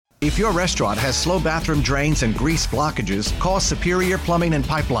If your restaurant has slow bathroom drains and grease blockages, call Superior Plumbing and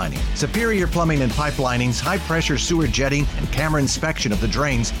Pipelining. Superior Plumbing and Pipelining's high-pressure sewer jetting and camera inspection of the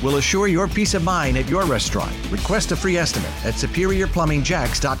drains will assure your peace of mind at your restaurant. Request a free estimate at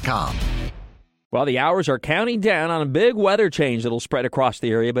SuperiorPlumbingJacks.com. Well, the hours are counting down on a big weather change that'll spread across the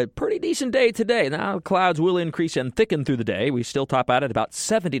area, but pretty decent day today. Now, clouds will increase and thicken through the day. We still top out at about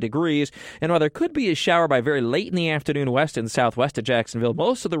 70 degrees, and while there could be a shower by very late in the afternoon west and southwest of Jacksonville,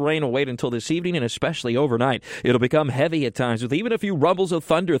 most of the rain will wait until this evening and especially overnight. It'll become heavy at times with even a few rumbles of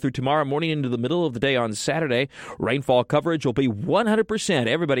thunder through tomorrow morning into the middle of the day on Saturday. Rainfall coverage will be 100%.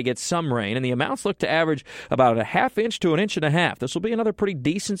 Everybody gets some rain, and the amounts look to average about a half inch to an inch and a half. This will be another pretty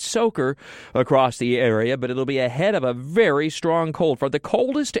decent soaker across the area, but it'll be ahead of a very strong cold front. The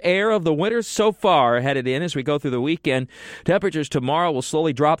coldest air of the winter so far headed in as we go through the weekend. Temperatures tomorrow will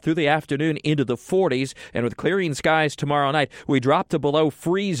slowly drop through the afternoon into the 40s, and with clearing skies tomorrow night, we drop to below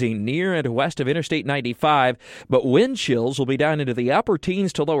freezing near and west of Interstate 95, but wind chills will be down into the upper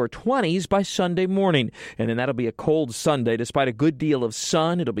teens to lower 20s by Sunday morning, and then that'll be a cold Sunday. Despite a good deal of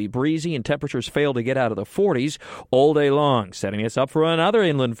sun, it'll be breezy, and temperatures fail to get out of the 40s all day long, setting us up for another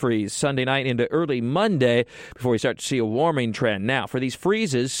inland freeze Sunday night into early Monday before we start to see a warming trend. Now, for these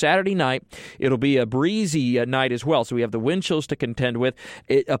freezes, Saturday night, it'll be a breezy night as well, so we have the wind chills to contend with.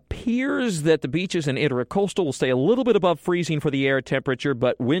 It appears that the beaches and intracoastal will stay a little bit above freezing for the air temperature,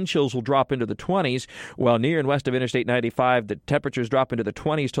 but wind chills will drop into the 20s, while near and west of Interstate 95, the temperatures drop into the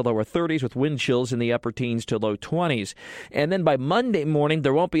 20s to lower 30s with wind chills in the upper teens to low 20s. And then by Monday morning,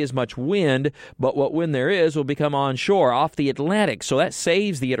 there won't be as much wind, but what wind there is will become onshore off the Atlantic, so that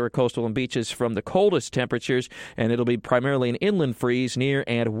saves the intracoastal and beaches from the coldest temperatures, and it'll be primarily an inland freeze near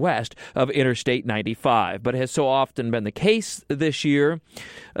and west of Interstate 95. But it has so often been the case this year,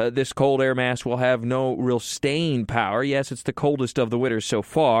 this cold air mass will have no real staying power. Yes, it's the coldest of the winter so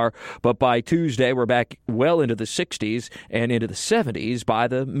far, but by Tuesday, we're back well into the 60s and into the 70s by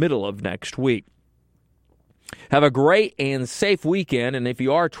the middle of next week. Have a great and safe weekend, and if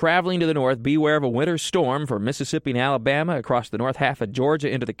you are traveling to the north, beware of a winter storm for Mississippi and Alabama across the north half of Georgia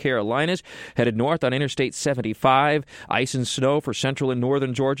into the Carolinas. Headed north on Interstate 75, ice and snow for central and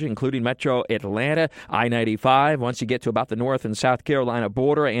northern Georgia, including metro Atlanta, I-95. Once you get to about the north and South Carolina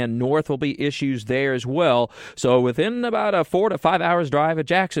border and north will be issues there as well. So within about a 4 to 5 hours drive of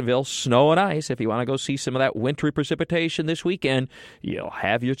Jacksonville, snow and ice. If you want to go see some of that wintry precipitation this weekend, you'll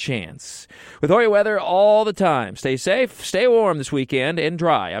have your chance. With all your weather all the time, stay safe, stay warm this weekend, and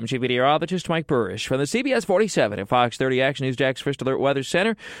dry. I'm Chief Meteorologist Mike Burrish from the CBS 47 and Fox 30 Action News Jax First Alert Weather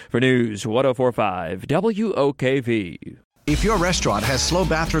Center for News 104.5 WOKV. If your restaurant has slow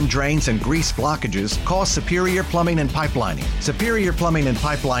bathroom drains and grease blockages, call Superior Plumbing and Pipelining. Superior Plumbing and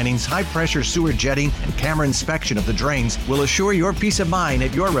Pipelining's high-pressure sewer jetting and camera inspection of the drains will assure your peace of mind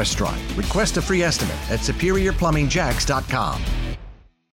at your restaurant. Request a free estimate at SuperiorPlumbingJacks.com.